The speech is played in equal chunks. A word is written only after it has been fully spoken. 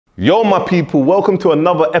Yo my people, welcome to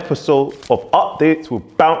another episode of Updates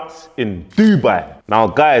with Bounce in Dubai. Now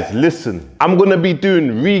guys, listen, I'm gonna be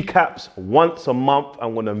doing recaps once a month.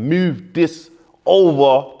 I'm gonna move this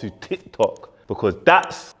over to TikTok because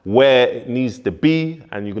that's where it needs to be,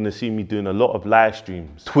 and you're gonna see me doing a lot of live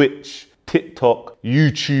streams, Twitch, TikTok,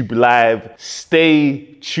 YouTube Live.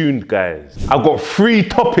 Stay tuned, guys. I've got 3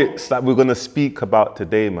 topics that we're gonna speak about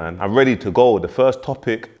today, man. I'm ready to go. The first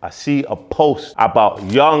topic, I see a post about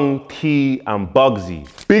Young T and Bugsey.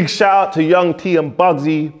 Big shout out to Young T and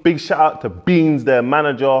Bugsey. Big shout out to Beans, their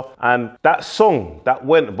manager. And that song that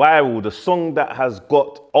went viral, the song that has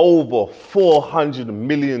got over 400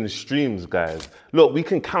 million streams, guys. Look, we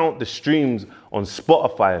can count the streams on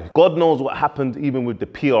Spotify. God knows what happened even with the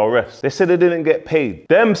PRS. They said they didn't get paid.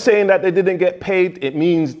 Them saying that they didn't get paid, it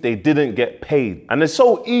means they didn't get paid. And it's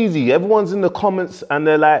so easy. Everyone's in the comments and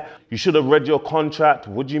they're like, you should have read your contract.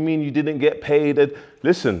 What do you mean you didn't get paid? And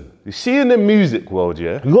listen, you see in the music world,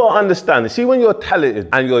 yeah, you gotta understand. You see when you're talented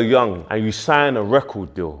and you're young and you sign a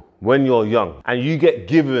record deal when you're young and you get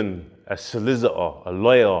given a solicitor, a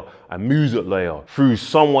lawyer, a music lawyer through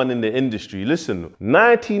someone in the industry. Listen,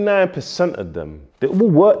 99% of them, they all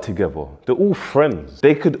work together. They're all friends.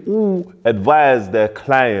 They could all advise their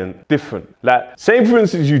client different. Like, say for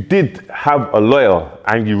instance, you did have a lawyer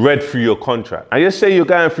and you read through your contract. And just say you're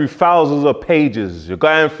going through thousands of pages. You're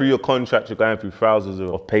going through your contract, you're going through thousands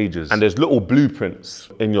of pages. And there's little blueprints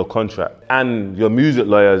in your contract. And your music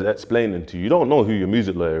lawyer is explaining to you. You don't know who your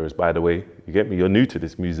music lawyer is, by the way. You get me? You're new to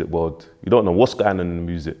this music world. You don't know what's going on in the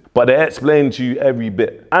music. But they explain to you every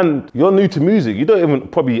bit. And you're new to music. You don't even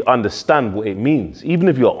probably understand what it means. Even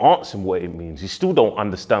if you're answering what it means, you still don't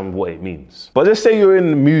understand what it means. But let's say you're in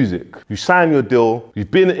the music. You sign your deal.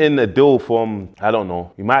 You've been in a deal from, I don't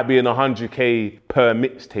know, you might be in 100K per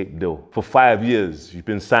mixtape deal for 5 years. You've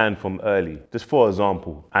been signed from early, just for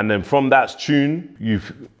example. And then from that tune,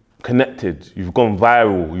 you've connected, you've gone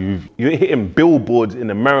viral, you're hitting billboards in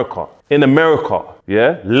America. In America,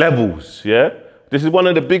 yeah? Levels, yeah? This is one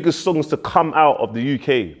of the biggest songs to come out of the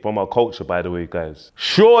UK from our culture, by the way, guys.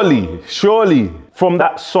 Surely, from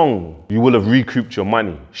that song, you will have recouped your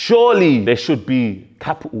money. Surely, there should be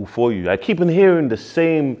capital for you. I keep on hearing the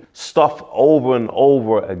same stuff over and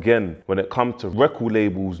over again when it comes to record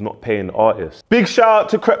labels not paying artists. Big shout out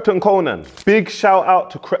to Krypton Conan. Big shout out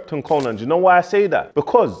to Krypton Conan. Do you know why I say that?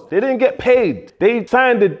 Because they didn't get paid. They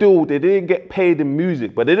signed the deal, they didn't get paid in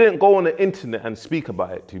music, but they didn't go on the internet and speak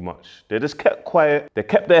about it too much. They just kept quiet, they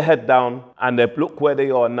kept their head down, and they look where they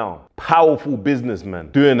are now. Powerful businessmen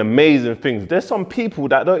doing amazing things. There's some people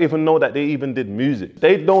that don't even know that they even did music.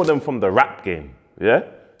 They know them from the rap game. Yeah,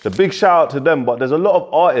 it's a big shout out to them, but there's a lot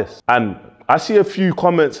of artists, and I see a few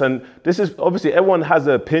comments, and this is obviously everyone has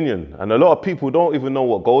an opinion, and a lot of people don't even know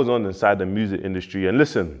what goes on inside the music industry. And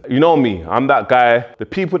listen, you know me, I'm that guy. The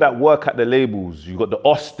people that work at the labels, you got the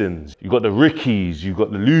Austins, you got the Rickies, you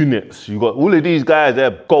got the Lunits, you got all of these guys,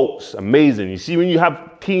 they're GOATs, amazing. You see, when you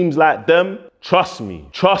have teams like them, trust me,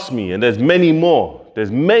 and there's many more.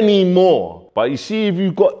 But you see, if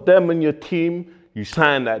you got them in your team, you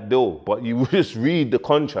sign that deal, but you just read the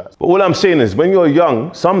contracts. But all I'm saying is, when you're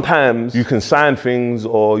young, sometimes you can sign things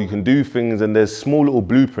or you can do things and there's small little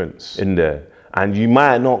blueprints in there and you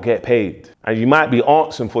might not get paid. And you might be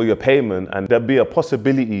answering for your payment and there'll be a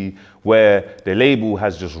possibility where the label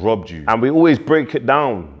has just robbed you. And we always break it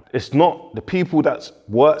down. It's not the people that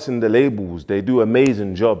works in the labels, they do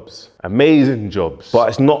amazing jobs, but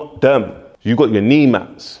it's not them. You got your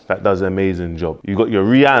Nemats that does an amazing job. You got your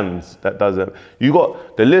Rians that does it. You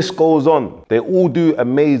got, the list goes on. They all do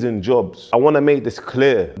amazing jobs. I want to make this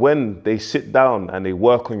clear. When they sit down and they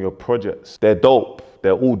work on your projects, they're dope.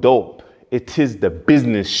 They're all dope. It is the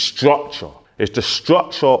business structure. It's the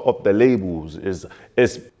structure of the labels.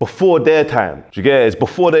 It's before their time. Do you get it? It's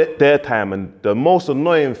before their time. And the most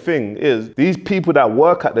annoying thing is these people that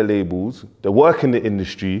work at the labels, they work in the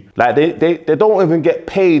industry, like they don't even get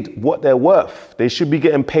paid what they're worth. They should be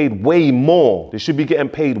getting paid way more. They should be getting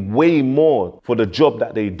paid way more for the job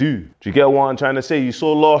that they do. Do you get what I'm trying to say? You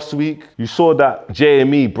saw last week, you saw that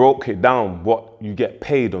JME broke it down what you get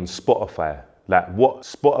paid on Spotify. Like what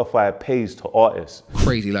Spotify pays to artists.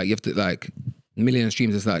 Crazy, like you have to like, million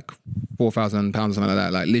streams is like £4,000 or something like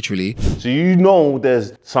that, like literally. So you know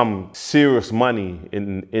there's some serious money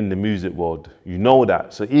in the music world. You know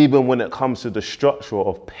that. So even when it comes to the structure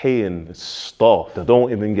of paying staff, they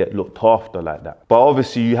don't even get looked after like that. But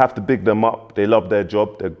obviously you have to big them up. They love their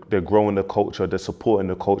job. They're growing the culture. They're supporting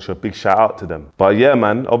the culture. Big shout out to them. But yeah,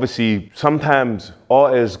 man, obviously sometimes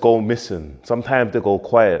artists go missing. Sometimes they go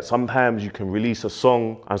quiet. Sometimes you can release a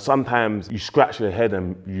song and sometimes you scratch your head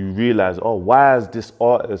and you realize, oh, why has this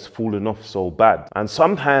artist fallen off so bad? And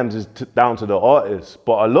sometimes it's down to the artist,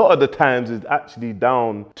 but a lot of the times it's actually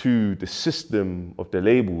down to the system of the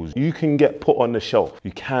labels. You can get put on the shelf.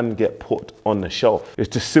 You can get put on the shelf. It's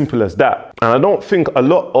just simple as that. And I don't think a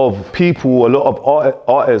lot of people, a lot of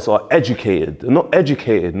artists are educated. They're not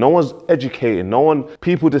educated. No one's educated.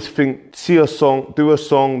 People just think, see a song,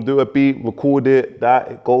 do a beat, record it,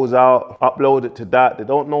 that, it goes out, upload it to that. They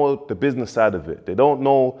don't know the business side of it. They don't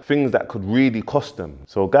know things that could really cost them.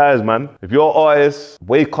 So guys, man, if you're artists,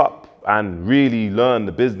 wake up and really learn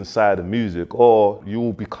the business side of music or you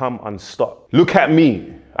will become unstuck. Look at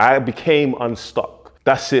me. I became unstuck.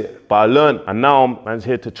 That's it. But I learned, and now I'm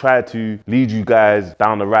here to try to lead you guys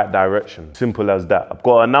down the right direction. Simple as that. I've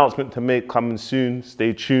got an announcement to make coming soon.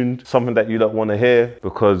 Stay tuned. Something that you don't want to hear,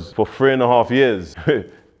 because for 3.5 years,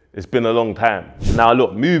 it's been a long time. Now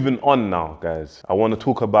look, moving on now, guys. I want to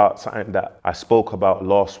talk about something that I spoke about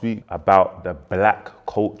last week, about the black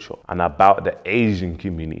culture and about the Asian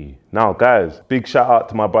community. Now guys, big shout out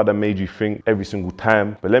to my brother Made You Think every single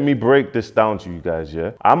time. But let me break this down to you guys,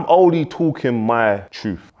 yeah? I'm only talking my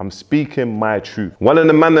truth. I'm speaking my truth. One of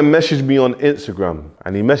the men that messaged me on Instagram,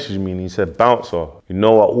 and he messaged me and he said, Bouncer, you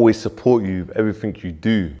know I always support you with everything you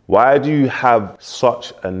do. Why do you have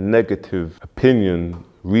such a negative opinion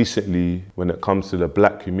recently when it comes to the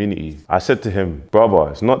black community? I said to him,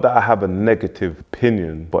 brother, it's not that I have a negative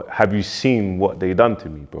opinion, but have you seen what they done to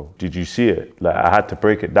me, bro? Did you see it? Like, I had to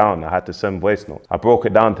break it down. I had to send voice notes. I broke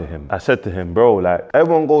it down to him. I said to him, bro, like,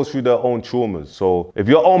 everyone goes through their own traumas. So if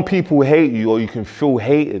your own people hate you, or you can feel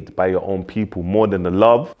hated by your own people more than the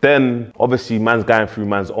love, then obviously man's going through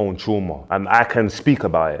man's own trauma. And I can speak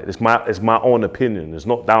about it. It's my own opinion. It's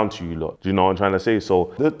not down to you lot. Do you know what I'm trying to say?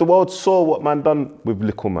 So the world saw what man done with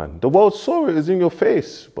Little Man. The world saw it, is in your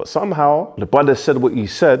face. But somehow the brother said what he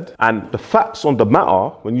said, and the facts on the matter,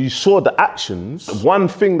 when you saw the actions, one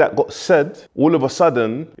thing that got said, all of a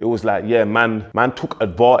sudden it was like, yeah, man took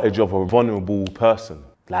advantage of a vulnerable person.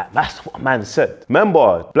 Like, that's what man said.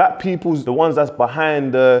 Remember, black people's the ones that's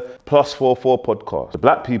behind the +44 podcast. The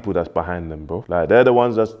black people that's behind them, bro. Like, they're the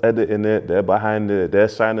ones that's editing it, they're behind it, they're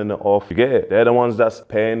signing it off. You get it? They're the ones that's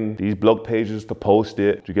paying these blog pages to post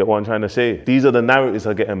it. Do you get what I'm trying to say? These are the narratives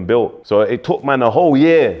that are getting built. So it took man a whole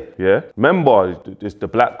year, yeah? Remember, it's the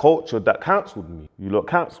black culture that cancelled me. You lot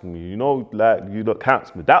cancelled me, you know, like, you lot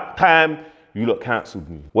cancelled me. That time, you lot cancelled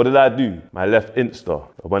me. What did I do? I left Insta.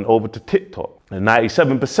 I went over to TikTok. And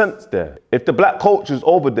 97%'s there. If the black culture's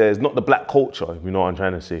over there, it's not the black culture, if you know what I'm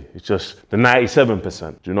trying to say. It's just the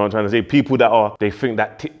 97%. Do you know what I'm trying to say? People that they think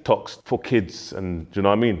that TikTok's for kids and, do you know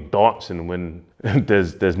what I mean? Dancing when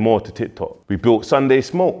there's more to TikTok. We built Sunday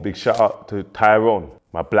Smoke. Big shout out to Tyrone,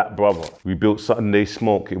 my black brother. We built Sunday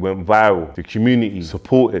Smoke, it went viral. The community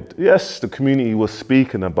supported. Yes, the community was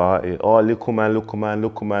speaking about it. Oh, little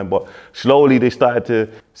man. But slowly they started to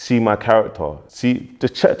see my character.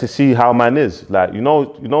 Just check to see how man is. Like, you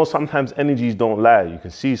know, sometimes energies don't lie. You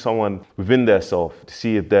can see someone within their self to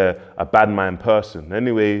see if they're a bad mind person.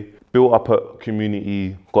 Anyway, built up a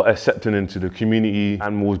community, got accepted into the community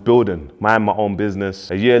and was building, mind my own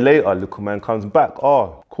business. A year later, little man comes back.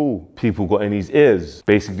 Oh, cool. People got in his ears,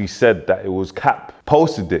 basically said that it was cap.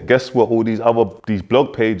 Posted it. Guess what? All these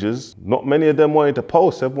blog pages, not many of them wanted to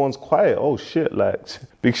post. Everyone's quiet. Oh shit, like,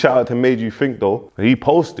 big shout out to Made You Think though. He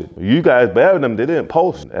posted. You guys, bear with them, they didn't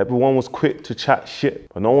post. Everyone was quick to chat shit,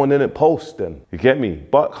 but no one didn't post then. You get me?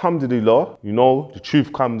 But alhamdulillah, you know, the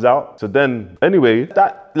truth comes out. So then, anyway,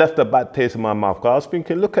 that left a bad taste in my mouth. Cause I was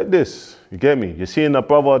thinking, look at this. You get me? You're seeing a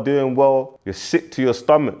brother doing well. You're sick to your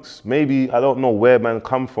stomachs. Maybe, I don't know where man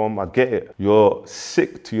come from. I get it. You're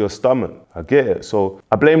sick to your stomach. I get it. So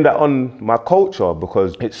I blame that on my culture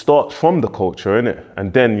because it starts from the culture, innit?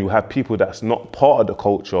 And then you have people that's not part of the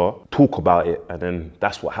culture talk about it, and then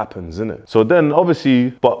that's what happens, innit? So then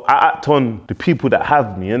obviously, but I act on the people that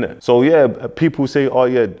have me, innit? So yeah, people say, oh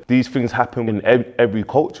yeah, these things happen in every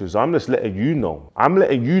culture. So I'm just letting you know. I'm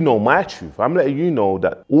letting you know my truth. I'm letting you know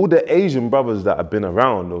that all the Asian brothers that have been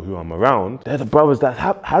around or who I'm around, they're the brothers that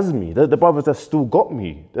has me. They're the brothers that still got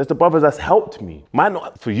me. There's the brothers that's helped me. Might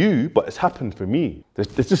not for you, but it's happened for me.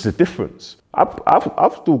 There's just a difference.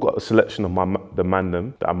 I've still got a selection of the man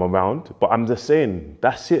them that I'm around, but I'm just saying,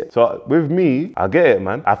 that's it. So with me, I get it,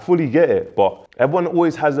 man. I fully get it, but everyone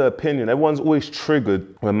always has an opinion. Everyone's always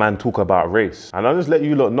triggered when man talk about race. And I'll just let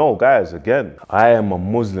you lot know, guys, again, I am a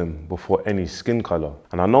Muslim before any skin color.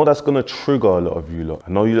 And I know that's gonna trigger a lot of you lot.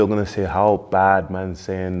 I know you lot are gonna say how bad man's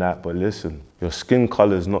saying that, but listen, Your skin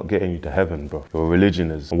color is not getting you to heaven, bro. Your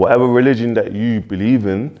religion is. And whatever religion that you believe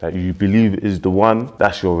in, that you believe is the one,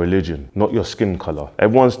 that's your religion, not your skin color.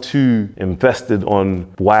 Everyone's too invested on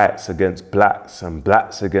whites against blacks and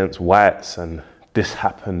blacks against whites and this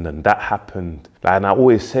happened and that happened. And I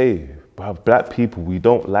always say, black people, we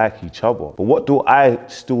don't like each other. But what do I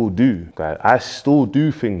still do, guys? I still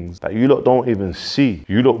do things that you lot don't even see.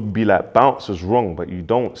 You lot be like, Bounce was wrong, but you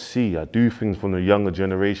don't see. I do things from the younger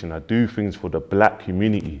generation. I do things for the black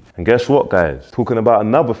community. And guess what, guys? Talking about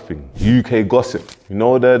another thing, UK gossip. You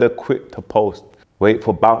know they're quick to post. Wait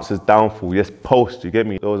for Bounce's downfall. Yes, post, you get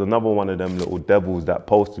me? There was another one of them little devils that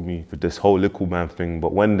posted me with this whole little man thing.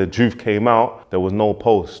 But when the truth came out, there was no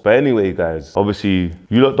post. But anyway, guys, obviously,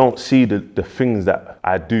 you lot don't see the things that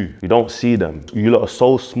I do. You don't see them. You lot are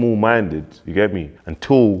so small-minded, you get me?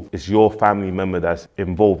 Until it's your family member that's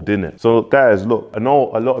involved in it. So guys, look, I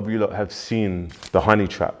know a lot of you lot have seen the Honey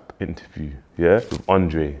Trap interview, yeah, with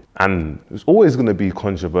Andre, and it's always going to be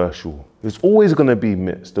controversial. It's always going to be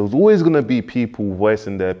mixed. There's always going to be people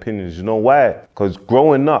voicing their opinions. You know why? Because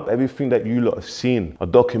growing up, everything that you lot have seen, a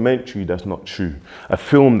documentary that's not true, a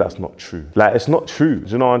film that's not true, like it's not true.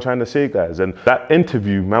 Do you know what I'm trying to say, guys? And that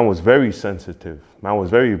interview, man, was very sensitive. Man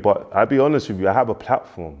was very, but I'll be honest with you, I have a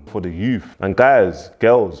platform for the youth. And guys,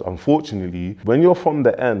 girls, unfortunately, when you're from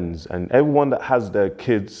the ends and everyone that has their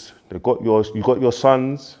kids, you got your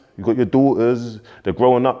sons, you got your daughters, they're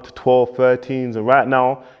growing up to 12, 13s, and right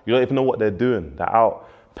now, you don't even know what they're doing. They're out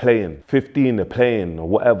playing. 15, they're playing or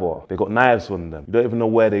whatever. They got knives on them. You don't even know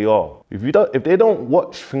where they are. If they don't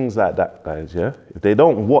watch things like that, guys, yeah? If they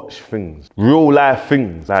don't watch things, real life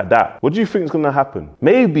things like that, what do you think is gonna happen?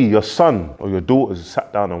 Maybe your son or your daughters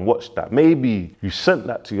sat down and watched that. Maybe you sent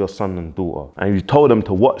that to your son and daughter and you told them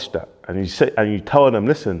to watch that. And you tell them,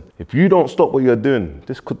 listen, if you don't stop what you're doing,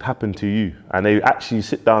 this could happen to you. And they actually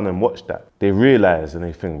sit down and watch that. They realize and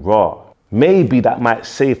they think, raw, maybe that might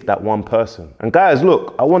save that one person. And guys,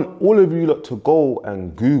 look, I want all of you lot to go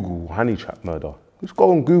and Google Honey Trap murder. Just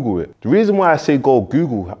go and Google it. The reason why I say go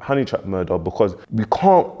Google Honey Trap murder, because we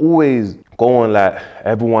can't always go on like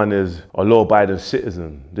everyone is a law-abiding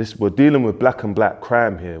citizen. We're dealing with black and black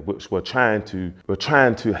crime here, which we're trying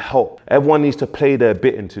to help. Everyone needs to play their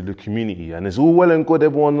bit into the community, and it's all well and good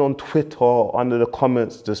everyone on Twitter under the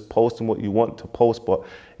comments just posting what you want to post, but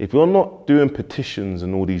if you're not doing petitions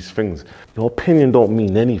and all these things, your opinion don't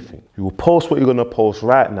mean anything. You will post what you're gonna post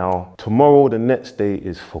right now. Tomorrow, the next day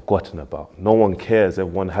is forgotten about. No one cares,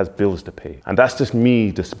 everyone has bills to pay. And that's just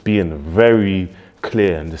me just being very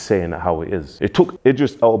clear and just saying how it is. It took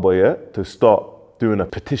Idris Elba, yeah, to start doing a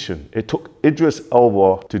petition. It took Idris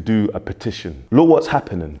Elba to do a petition. Look what's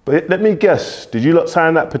happening. But let me guess, did you lot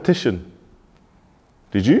sign that petition?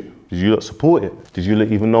 Did you? Did you lot support it? Did you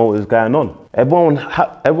lot even know what was going on? Everyone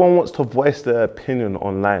wants to voice their opinion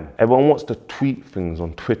online. Everyone wants to tweet things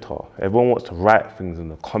on Twitter. Everyone wants to write things in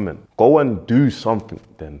the comments. Go and do something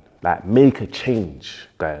then. Like, make a change,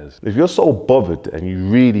 guys. If you're so bothered and you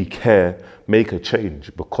really care, make a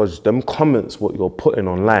change, because them comments, what you're putting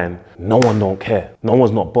online, no one don't care. No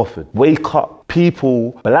one's not bothered. Wake up.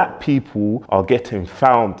 People, black people are getting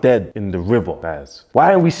found dead in the river, guys.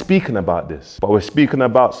 Why are we speaking about this? But we're speaking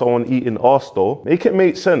about someone eating arse though. Make it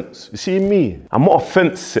make sense. You see me, I'm not a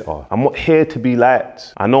fence sitter. I'm not here to be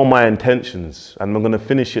liked. I know my intentions and I'm gonna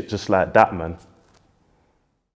finish it just like that, man.